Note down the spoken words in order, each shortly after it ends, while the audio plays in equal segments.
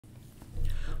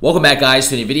Welcome back, guys,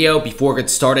 to the video. Before we get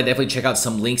started, definitely check out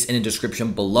some links in the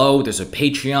description below. There's a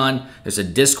Patreon, there's a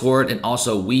Discord, and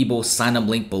also Webull sign-up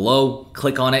link below.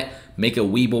 Click on it, make a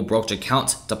Webull brokerage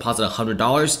account, deposit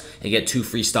 $100, and get 2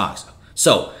 free stocks.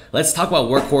 So let's talk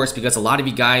about Workhorse, because a lot of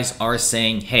you guys are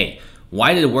saying, hey,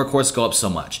 why did Workhorse go up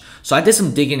so much? So I did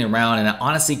some digging around, and I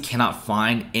honestly cannot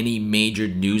find any major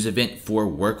news event for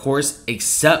Workhorse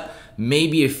except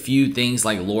maybe a few things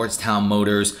like Lordstown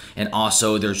Motors, and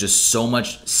also there's just so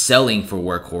much selling for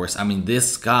Workhorse. I mean,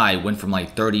 this guy went from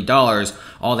like $30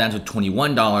 all down to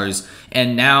 $21,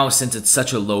 and now since it's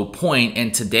such a low point,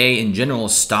 and today in general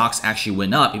stocks actually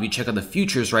went up, if you check out the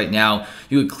futures right now,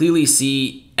 you would clearly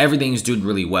see everything's doing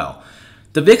really well.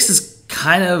 The VIX is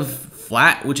kind of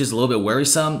flat, which is a little bit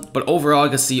worrisome, but overall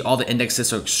you can see all the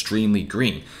indexes are extremely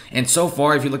green. And so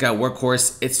far, if you look at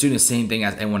Workhorse, it's doing the same thing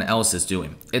as everyone else is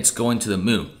doing. It's going to the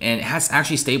moon, and it has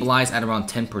actually stabilized at around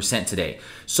 10% today.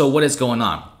 So what is going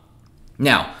on?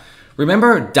 Now,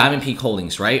 remember Diamond Peak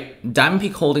Holdings, right? Diamond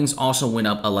Peak Holdings also went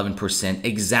up 11%,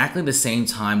 exactly the same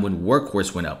time when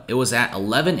Workhorse went up. It was at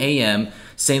 11 a.m.,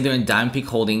 same there in Diamond Peak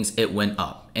Holdings, it went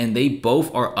up. And they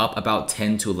both are up about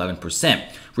 10 to 11%.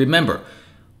 Remember,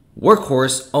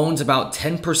 Workhorse owns about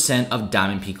 10% of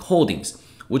Diamond Peak Holdings,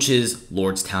 which is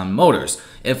Lordstown Motors.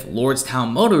 If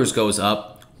Lordstown Motors goes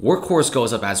up, Workhorse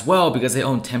goes up as well because they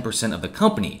own 10% of the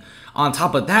company. On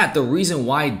top of that, the reason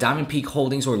why Diamond Peak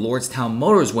Holdings or Lordstown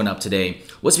Motors went up today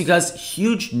was because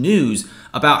huge news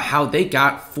about how they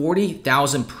got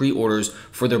 40,000 pre-orders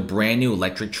for their brand new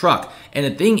electric truck. And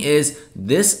the thing is,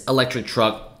 this electric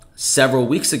truck several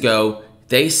weeks ago,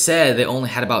 they said they only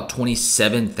had about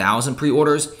 27,000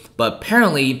 pre-orders, but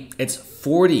apparently it's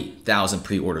 40,000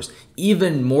 pre-orders,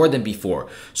 even more than before.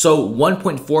 So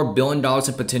 $1.4 billion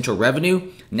in potential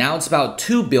revenue, now it's about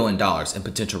 $2 billion in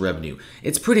potential revenue.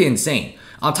 It's pretty insane.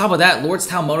 On top of that,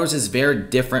 Lordstown Motors is very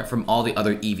different from all the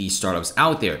other EV startups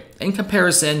out there. In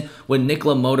comparison, when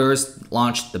Nikola Motors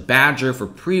launched the Badger for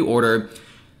pre-order,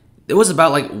 it was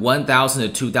about like 1,000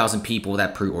 to 2,000 people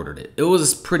that pre-ordered it. It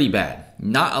was pretty bad.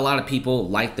 Not a lot of people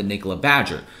like the Nikola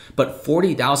Badger, but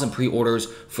 40,000 pre-orders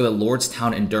for the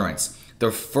Lordstown Endurance,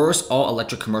 their first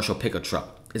all-electric commercial pickup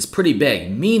truck. It's pretty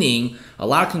big, meaning a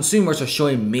lot of consumers are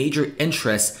showing major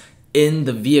interest in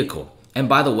the vehicle. And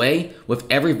by the way, with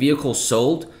every vehicle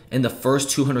sold in the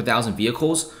first 200,000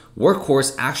 vehicles,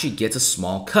 Workhorse actually gets a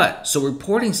small cut. So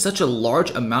reporting such a large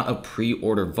amount of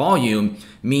pre-order volume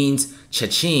means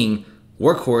cha-ching,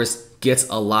 Workhorse gets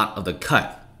a lot of the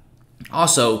cut.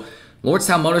 Also,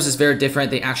 Lordstown Motors is very different.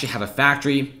 They actually have a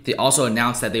factory. They also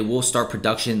announced that they will start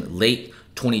production late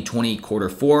 2020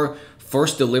 Q4.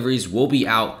 First deliveries will be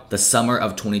out the summer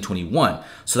of 2021.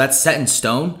 So that's set in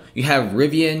stone. You have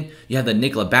Rivian, you have the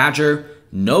Nikola Badger.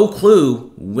 No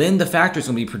clue when the factory is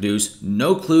going to be produced.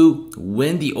 No clue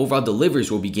when the overall deliveries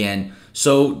will begin.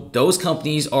 So those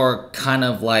companies are kind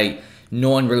of like, no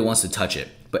one really wants to touch it.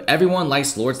 But everyone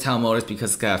likes Lordstown Motors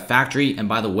because it's got a factory. And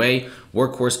by the way,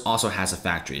 Workhorse also has a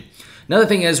factory. Another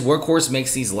thing is Workhorse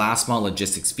makes these last mile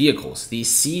logistics vehicles, these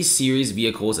C-Series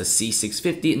vehicles, a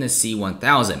C650 and a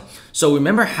C1000. So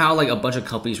remember how like a bunch of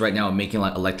companies right now are making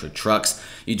like electric trucks?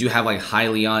 You do have like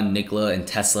Hyliion, Nikola, and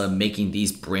Tesla making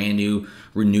these brand new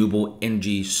renewable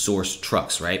energy source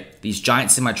trucks, right? These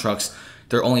giant semi-trucks,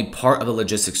 they're only part of the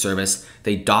logistics service.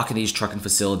 They dock in these trucking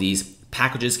facilities,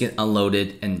 packages get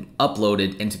unloaded and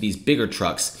uploaded into these bigger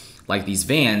trucks, like these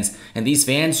vans, and these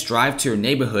vans drive to your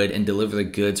neighborhood and deliver the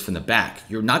goods from the back.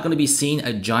 You're not going to be seeing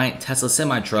a giant Tesla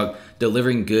semi-truck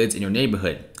delivering goods in your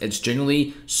neighborhood. It's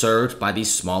generally served by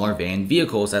these smaller van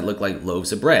vehicles that look like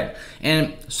loaves of bread.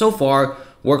 And so far,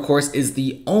 Workhorse is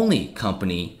the only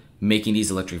company making these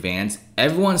electric vans.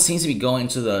 Everyone seems to be going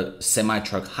to the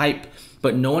semi-truck hype,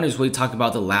 but no one is really talking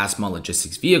about the last mile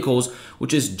logistics vehicles,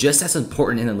 which is just as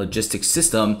important in the logistics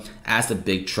system as the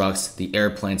big trucks, the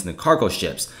airplanes, and the cargo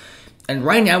ships. And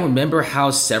right now, remember how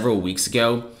several weeks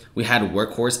ago, we had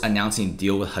Workhorse announcing a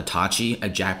deal with Hitachi, a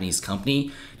Japanese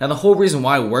company. Now, the whole reason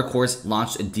why Workhorse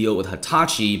launched a deal with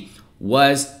Hitachi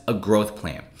was a growth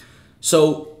plan.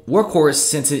 So Workhorse,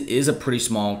 since it is a pretty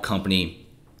small company,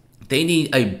 they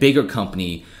need a bigger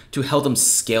company to help them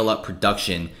scale up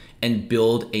production and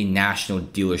build a national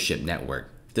dealership network.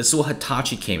 This is what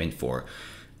Hitachi came in for.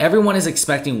 Everyone is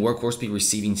expecting Workhorse to be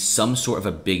receiving some sort of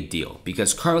a big deal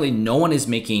because currently no one is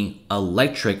making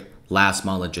electric last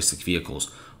mile logistics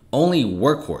vehicles. Only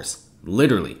Workhorse,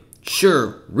 literally.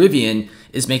 Sure, Rivian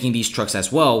is making these trucks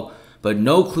as well, but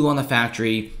no clue on the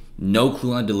factory, no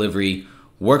clue on the delivery.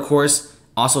 Workhorse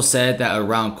Also said that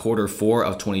around Q4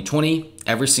 of 2020,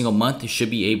 every single month you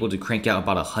should be able to crank out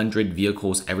about 100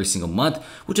 vehicles every single month,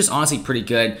 which is honestly pretty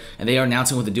good. And they are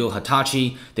announcing with the deal with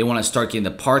Hitachi, they want to start getting the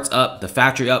parts up, the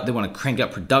factory up, they want to crank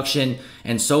up production.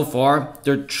 And so far,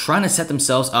 they're trying to set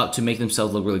themselves up to make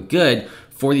themselves look really good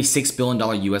for the $6 billion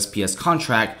USPS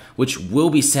contract, which will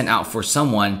be sent out for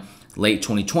someone late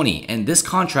 2020. And this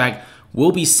contract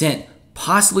will be sent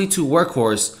possibly to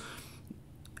Workhorse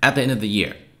at the end of the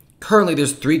year. Currently,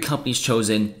 there's 3 companies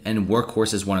chosen, and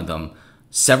Workhorse is one of them.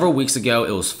 Several weeks ago, it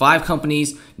was 5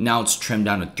 companies. Now it's trimmed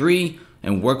down to 3,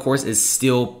 and Workhorse is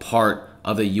still part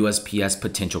of the USPS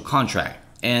potential contract.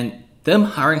 And them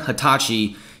hiring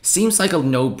Hitachi seems like a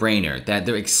no-brainer, that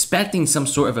they're expecting some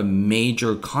sort of a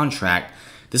major contract.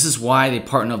 This is why they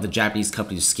partner with the Japanese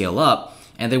company to scale up,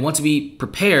 and they want to be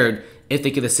prepared if they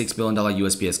get a $6 billion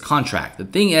USPS contract. The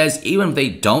thing is, even if they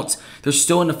don't, they're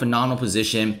still in a phenomenal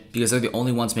position because they're the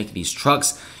only ones making these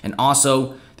trucks. And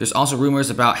also, there's also rumors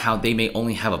about how they may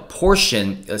only have a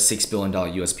portion of a $6 billion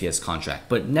USPS contract.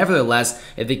 But nevertheless,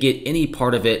 if they get any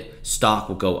part of it, stock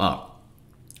will go up.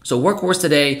 So Workhorse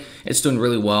today, it's doing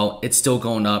really well. It's still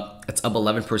going up. It's up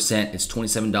 11%. It's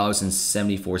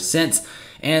 $27.74.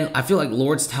 And I feel like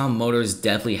Lordstown Motors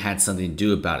definitely had something to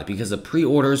do about it because the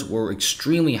pre-orders were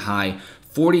extremely high.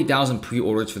 40,000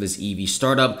 pre-orders for this EV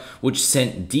startup, which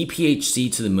sent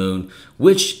DPHC to the moon,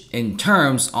 which in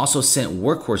terms also sent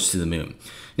Workhorse to the moon.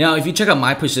 Now, if you check out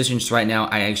my positions right now,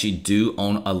 I actually do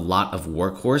own a lot of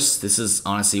Workhorse. This is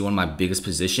honestly one of my biggest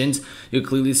positions. You'll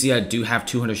clearly see I do have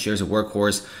 200 shares of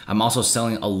Workhorse. I'm also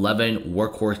selling 11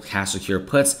 Workhorse cash secure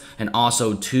puts and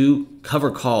also 2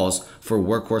 cover calls for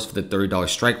Workhorse for the $30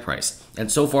 strike price.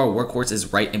 And so far, Workhorse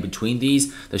is right in between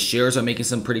these. The shares are making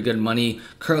some pretty good money.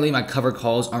 Currently, my cover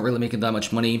calls aren't really making that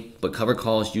much money, but cover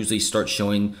calls usually start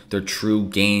showing their true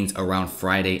gains around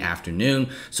Friday afternoon.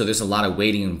 So there's a lot of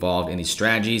waiting involved in these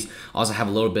strategies. Also have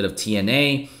a little bit of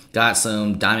TNA. Got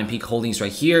some Diamond Peak holdings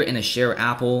right here and a share of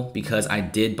Apple because I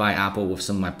did buy Apple with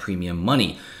some of my premium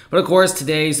money. But of course,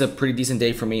 today's a pretty decent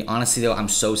day for me. Honestly though, I'm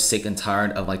so sick and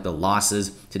tired of like the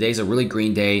losses. Today's a really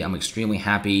green day. I'm extremely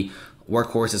happy.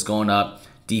 Workhorse is going up.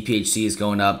 DPHC is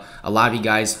going up. A lot of you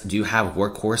guys do have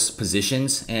Workhorse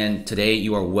positions, and today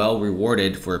you are well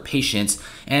rewarded for patience.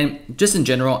 And just in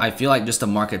general, I feel like just the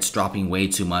market's dropping way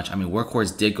too much. I mean,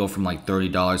 Workhorse did go from like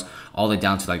 $30 all the way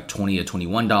down to like $20 to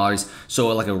 $21. So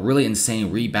like a really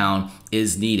insane rebound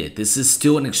is needed. This is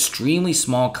still an extremely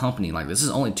small company. Like this is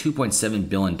only $2.7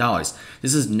 billion.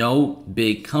 This is no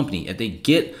big company. If they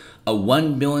get a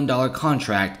 $1 billion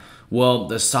contract, well,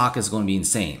 the stock is going to be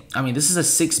insane. I mean, this is a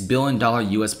 $6 billion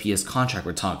USPS contract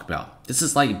we're talking about. This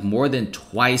is like more than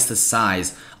twice the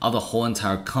size of the whole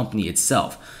entire company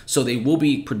itself. So they will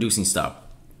be producing stuff.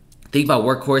 Thing about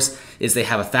Workhorse is they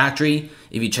have a factory.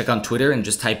 If you check on Twitter and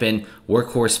just type in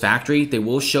Workhorse factory, they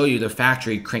will show you their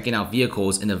factory cranking out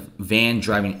vehicles in a van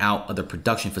driving out of the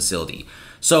production facility.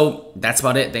 So that's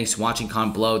about it. Thanks for watching.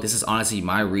 Comment below. This is honestly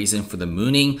my reason for the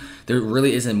mooning. There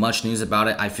really isn't much news about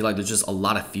it. I feel like there's just a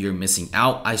lot of fear missing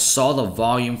out. I saw the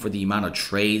volume for the amount of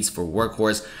trades for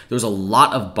Workhorse. There was a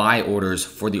lot of buy orders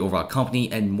for the overall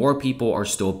company and more people are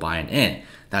still buying in.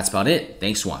 That's about it.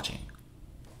 Thanks for watching.